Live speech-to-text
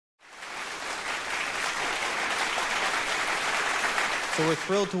So we're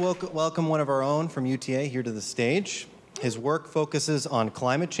thrilled to welcome one of our own from UTA here to the stage. His work focuses on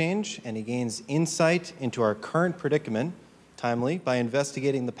climate change, and he gains insight into our current predicament, timely, by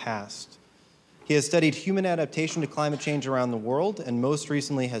investigating the past. He has studied human adaptation to climate change around the world, and most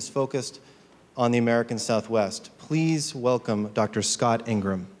recently has focused on the American Southwest. Please welcome Dr. Scott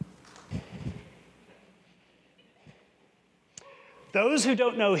Ingram. Those who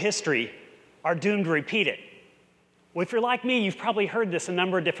don't know history are doomed to repeat it. Well, if you're like me, you've probably heard this a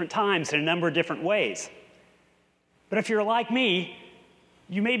number of different times in a number of different ways. But if you're like me,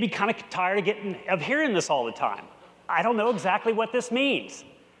 you may be kind of tired of hearing this all the time. I don't know exactly what this means.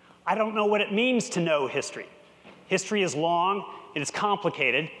 I don't know what it means to know history. History is long, it is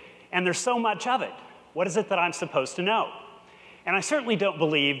complicated, and there's so much of it. What is it that I'm supposed to know? And I certainly don't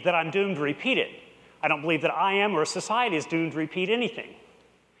believe that I'm doomed to repeat it. I don't believe that I am or society is doomed to repeat anything.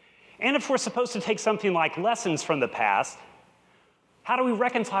 And if we're supposed to take something like lessons from the past, how do we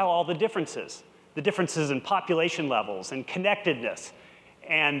reconcile all the differences? The differences in population levels and connectedness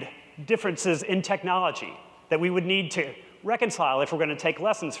and differences in technology that we would need to reconcile if we're going to take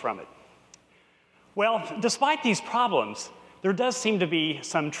lessons from it. Well, despite these problems, there does seem to be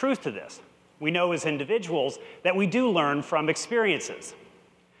some truth to this. We know as individuals that we do learn from experiences.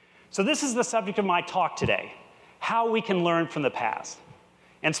 So this is the subject of my talk today, how we can learn from the past.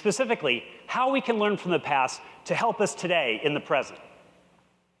 And specifically, how we can learn from the past to help us today in the present.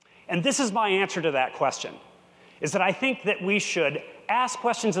 And this is my answer to that question, is that I think that we should ask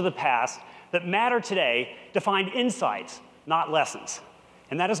questions of the past that matter today to find insights, not lessons.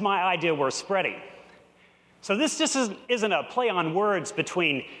 And that is my idea we're spreading. So this just isn't a play on words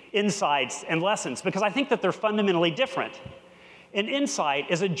between insights and lessons, because I think that they're fundamentally different. An insight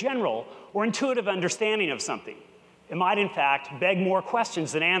is a general or intuitive understanding of something. It might, in fact, beg more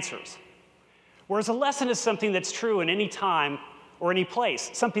questions than answers. Whereas a lesson is something that's true in any time or any place,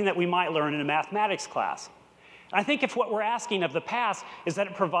 something that we might learn in a mathematics class. And I think if what we're asking of the past is that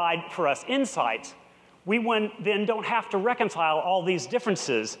it provide for us insights, we then don't have to reconcile all these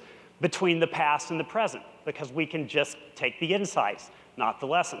differences between the past and the present, because we can just take the insights, not the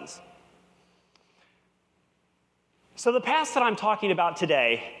lessons. So the past that I'm talking about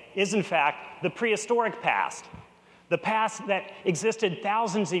today is, in fact, the prehistoric past. The past that existed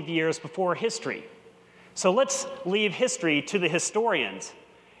thousands of years before history. So let's leave history to the historians,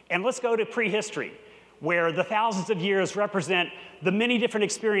 and let's go to prehistory, where the thousands of years represent the many different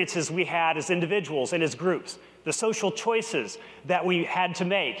experiences we had as individuals and as groups, the social choices that we had to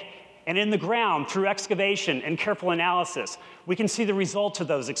make. And in the ground, through excavation and careful analysis, we can see the results of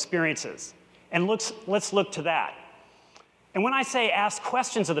those experiences. And let's look to that. And when I say ask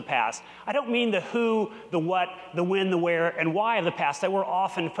questions of the past, I don't mean the who, the what, the when, the where, and why of the past that we're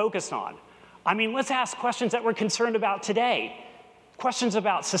often focused on. I mean, let's ask questions that we're concerned about today. Questions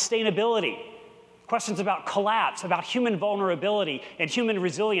about sustainability, questions about collapse, about human vulnerability and human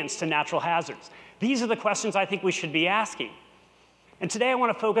resilience to natural hazards. These are the questions I think we should be asking. And today I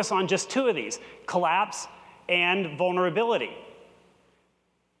want to focus on just two of these, collapse and vulnerability.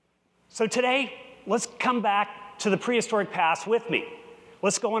 So today, let's come back to the prehistoric past with me.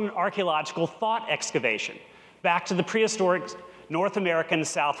 Let's go on an archaeological thought excavation back to the prehistoric North American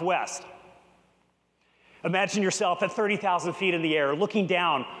Southwest. Imagine yourself at 30,000 feet in the air looking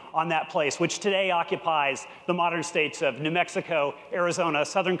down on that place, which today occupies the modern states of New Mexico, Arizona,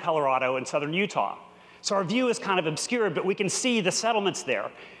 southern Colorado, and southern Utah. So our view is kind of obscured, but we can see the settlements there,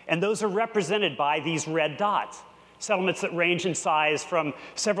 and those are represented by these red dots. Settlements that range in size from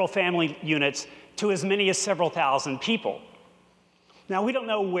several family units to as many as several thousand people. Now, we don't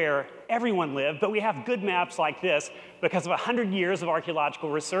know where everyone lived, but we have good maps like this because of 100 years of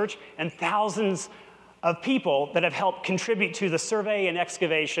archaeological research and thousands of people that have helped contribute to the survey and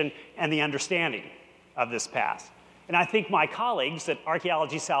excavation and the understanding of this past. And I think my colleagues at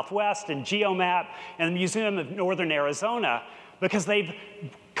Archaeology Southwest and GeoMap and the Museum of Northern Arizona, because they've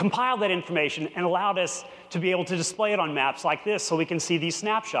compiled that information and allowed us to be able to display it on maps like this so we can see these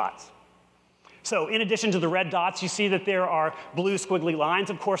snapshots. So in addition to the red dots, you see that there are blue squiggly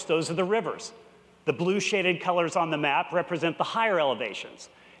lines. Of course, those are the rivers. The blue shaded colors on the map represent the higher elevations,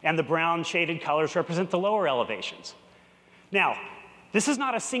 and the brown shaded colors represent the lower elevations. Now, this is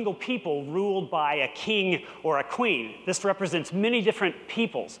not a single people ruled by a king or a queen. This represents many different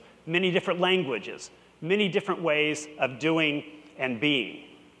peoples, many different languages, many different ways of doing and being.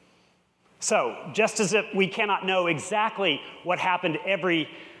 So, just as if we cannot know exactly what happened every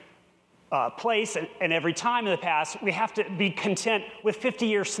place and every time in the past, we have to be content with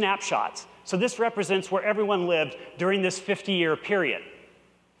 50-year snapshots. So this represents where everyone lived during this 50-year period.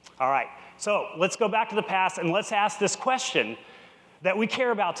 All right, so let's go back to the past and let's ask this question that we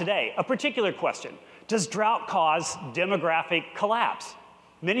care about today. A particular question: does drought cause demographic collapse?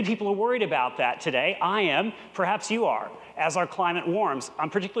 Many people are worried about that today. I am, perhaps you are. As our climate warms, I'm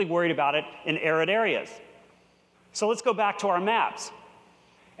particularly worried about it in arid areas. So let's go back to our maps,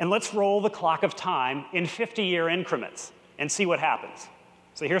 and let's roll the clock of time in 50-year increments and see what happens.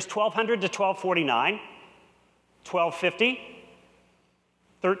 So here's 1200 to 1249, 1250,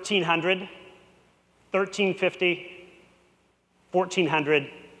 1300, 1350, 1400,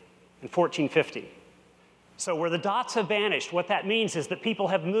 and 1450. So where the dots have vanished, what that means is that people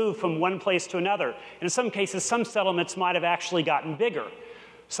have moved from one place to another. And in some cases, some settlements might have actually gotten bigger.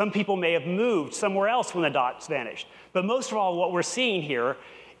 Some people may have moved somewhere else when the dots vanished. But most of all, what we're seeing here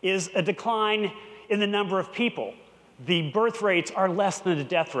is a decline in the number of people. The birth rates are less than the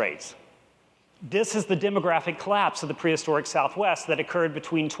death rates. This is the demographic collapse of the prehistoric Southwest that occurred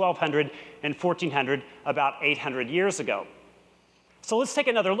between 1200 and 1400, about 800 years ago. So let's take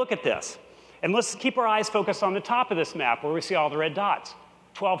another look at this. And let's keep our eyes focused on the top of this map where we see all the red dots.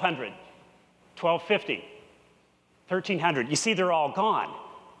 1200, 1250, 1300. You see they're all gone.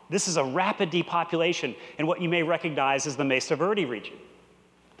 This is a rapid depopulation in what you may recognize as the Mesa Verde region.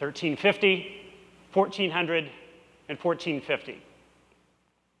 1350, 1400, and 1450.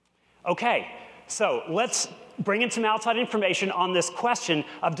 Okay, so let's bring in some outside information on this question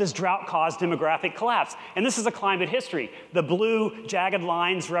of does drought cause demographic collapse? And this is a climate history. The blue jagged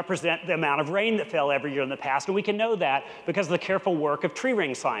lines represent the amount of rain that fell every year in the past, and we can know that because of the careful work of tree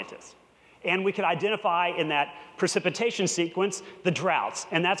ring scientists. And we could identify in that precipitation sequence the droughts,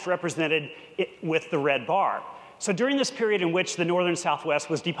 and that's represented with the red bar. So during this period in which the northern Southwest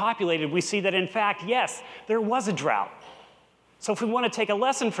was depopulated, we see that in fact, yes, there was a drought. So if we want to take a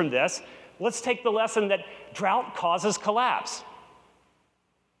lesson from this, let's take the lesson that drought causes collapse.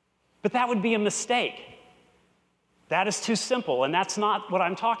 But that would be a mistake. That is too simple, and that's not what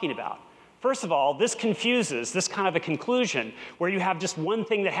I'm talking about. First of all, this confuses this kind of a conclusion where you have just one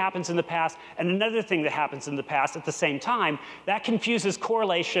thing that happens in the past and another thing that happens in the past at the same time. That confuses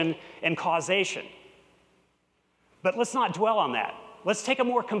correlation and causation. But let's not dwell on that. Let's take a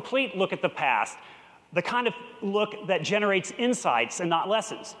more complete look at the past, the kind of look that generates insights and not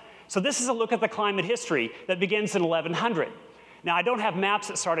lessons. So this is a look at the climate history that begins in 1100. Now, I don't have maps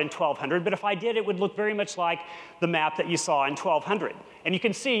that start in 1200, but if I did, it would look very much like the map that you saw in 1200. And you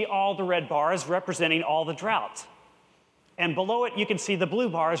can see all the red bars representing all the droughts. And below it, you can see the blue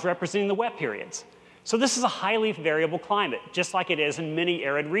bars representing the wet periods. So this is a highly variable climate, just like it is in many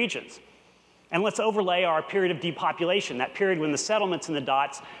arid regions. And let's overlay our period of depopulation, that period when the settlements and the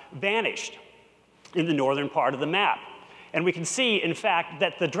dots vanished in the northern part of the map. And we can see, in fact,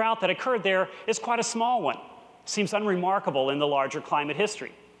 that the drought that occurred there is quite a small one. Seems unremarkable in the larger climate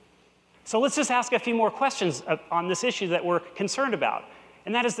history. So let's just ask a few more questions on this issue that we're concerned about.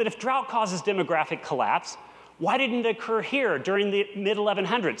 And that is that if drought causes demographic collapse, why didn't it occur here during the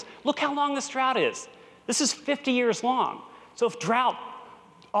mid-1100s? Look how long this drought is. This is 50 years long. So if drought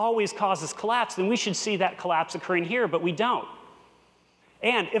always causes collapse, then we should see that collapse occurring here, but we don't.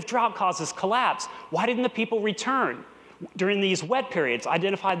 And if drought causes collapse, why didn't the people return during these wet periods,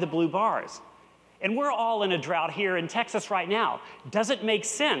 identified the blue bars? And we're all in a drought here in Texas right now. Does it make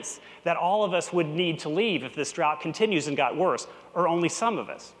sense that all of us would need to leave if this drought continues and got worse, or only some of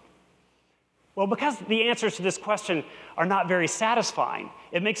us? Well, because the answers to this question are not very satisfying,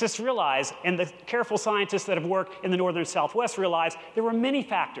 it makes us realize, and the careful scientists that have worked in the northern Southwest realize, there were many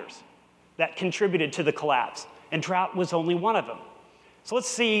factors that contributed to the collapse, and drought was only one of them. So let's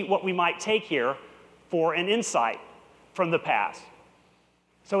see what we might take here for an insight from the past.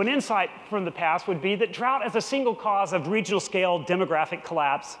 So an insight from the past would be that drought as a single cause of regional scale demographic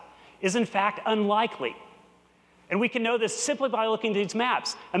collapse is in fact unlikely. And we can know this simply by looking at these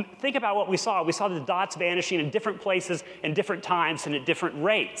maps. And think about what we saw. We saw the dots vanishing in different places and different times and at different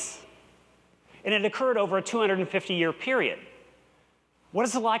rates. And it occurred over a 250-year period. What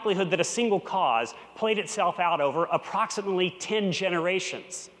is the likelihood that a single cause played itself out over approximately 10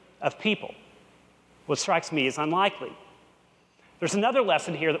 generations of people? What strikes me as unlikely. There's another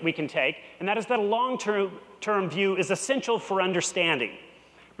lesson here that we can take, and that is that a long-term view is essential for understanding.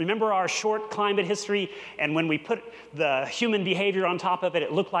 Remember our short climate history, and when we put the human behavior on top of it,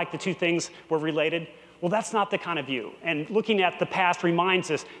 it looked like the two things were related? Well, that's not the kind of view. And looking at the past reminds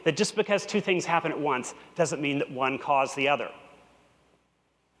us that just because two things happen at once doesn't mean that one caused the other.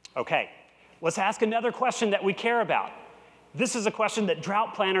 Okay, let's ask another question that we care about. This is a question that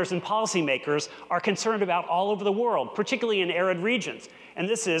drought planners and policymakers are concerned about all over the world, particularly in arid regions. And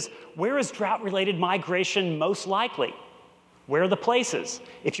this is, where is drought-related migration most likely? Where are the places?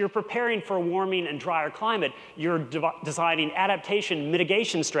 If you're preparing for a warming and drier climate, you're designing adaptation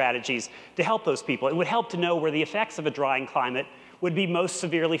mitigation strategies to help those people. It would help to know where the effects of a drying climate would be most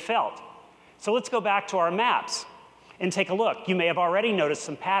severely felt. So let's go back to our maps and take a look. You may have already noticed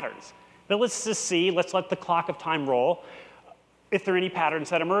some patterns. But let's just see, let's let the clock of time roll, if there are any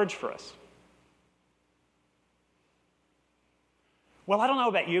patterns that emerge for us. Well, I don't know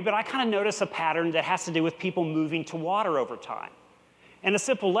about you, but I kind of notice a pattern that has to do with people moving to water over time. And a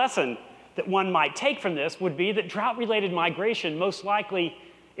simple lesson that one might take from this would be that drought-related migration is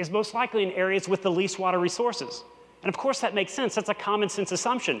most likely in areas with the least water resources. And of course that makes sense. That's a common sense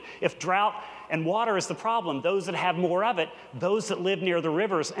assumption. If drought and water is the problem, those that have more of it, those that live near the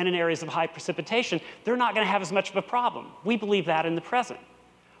rivers and in areas of high precipitation, they're not going to have as much of a problem. We believe that in the present.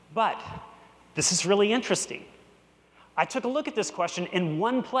 But this is really interesting. I took a look at this question in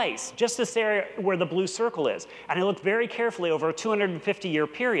one place, just this area where the blue circle is, and I looked very carefully over a 250-year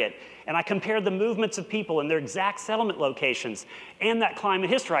period, and I compared the movements of people in their exact settlement locations and that climate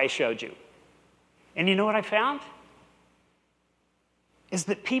history I showed you. And you know what I found? Is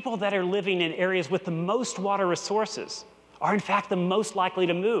that people that are living in areas with the most water resources are in fact the most likely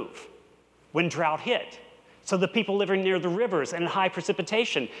to move when drought hit. So the people living near the rivers and in high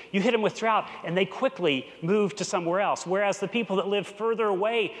precipitation, you hit them with drought and they quickly move to somewhere else. Whereas the people that live further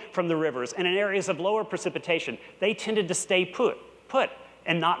away from the rivers and in areas of lower precipitation, they tended to stay put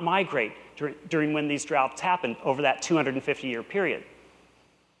and not migrate during when these droughts happened over that 250-year period.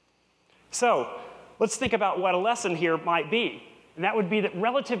 So let's think about what a lesson here might be. And that would be that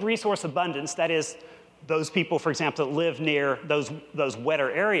relative resource abundance, that is, those people, for example, that live near those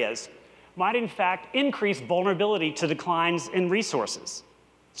wetter areas, might in fact increase vulnerability to declines in resources.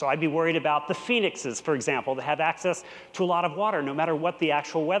 So I'd be worried about the phoenixes, for example, that have access to a lot of water no matter what the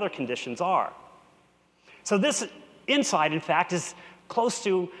actual weather conditions are. So this insight, in fact, is close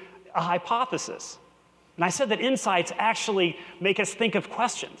to a hypothesis. And I said that insights actually make us think of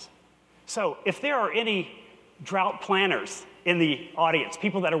questions. So if there are any drought planners in the audience,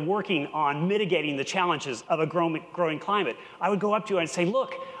 people that are working on mitigating the challenges of a growing climate, I would go up to you and say,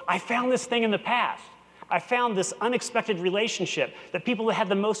 look, I found this thing in the past. I found this unexpected relationship that people that had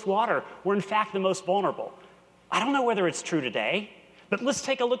the most water were in fact the most vulnerable. I don't know whether it's true today, but let's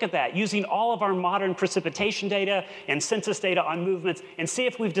take a look at that using all of our modern precipitation data and census data on movements and see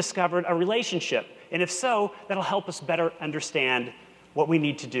if we've discovered a relationship. And if so, that'll help us better understand what we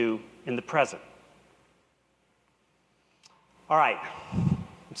need to do in the present. All right,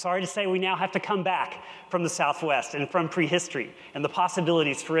 I'm sorry to say we now have to come back from the Southwest and from prehistory and the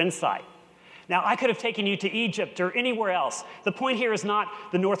possibilities for insight. Now, I could have taken you to Egypt or anywhere else. The point here is not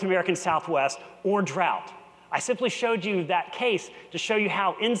the North American Southwest or drought. I simply showed you that case to show you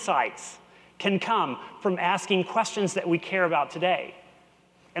how insights can come from asking questions that we care about today.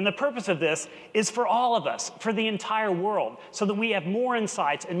 And the purpose of this is for all of us, for the entire world, so that we have more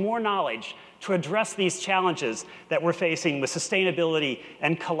insights and more knowledge to address these challenges that we're facing with sustainability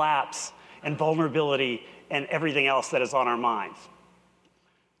and collapse and vulnerability and everything else that is on our minds.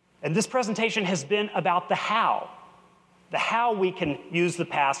 And this presentation has been about the how we can use the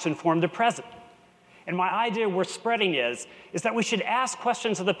past to inform the present. And my idea we're spreading is that we should ask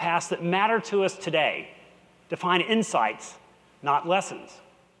questions of the past that matter to us today to find insights, not lessons.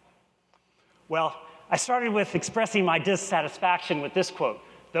 Well, I started with expressing my dissatisfaction with this quote,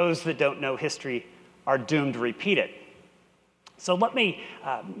 "Those that don't know history are doomed to repeat it." So let me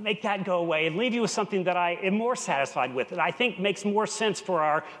make that go away and leave you with something that I am more satisfied with, that I think makes more sense for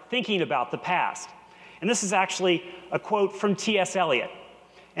our thinking about the past. And this is actually a quote from T.S. Eliot.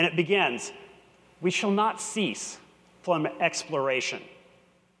 And it begins, "We shall not cease from exploration."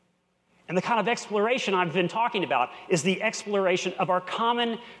 And the kind of exploration I've been talking about is the exploration of our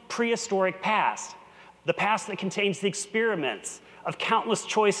common prehistoric past, the past that contains the experiments of countless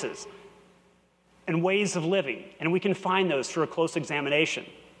choices and ways of living, and we can find those through a close examination.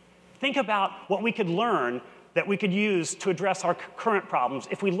 Think about what we could learn that we could use to address our current problems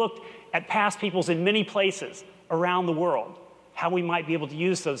if we looked at past peoples in many places around the world, how we might be able to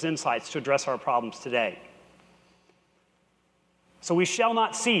use those insights to address our problems today. So we shall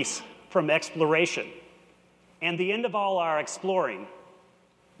not cease from exploration, and the end of all our exploring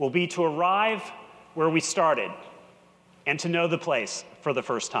will be to arrive where we started and to know the place for the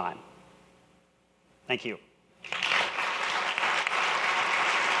first time. Thank you.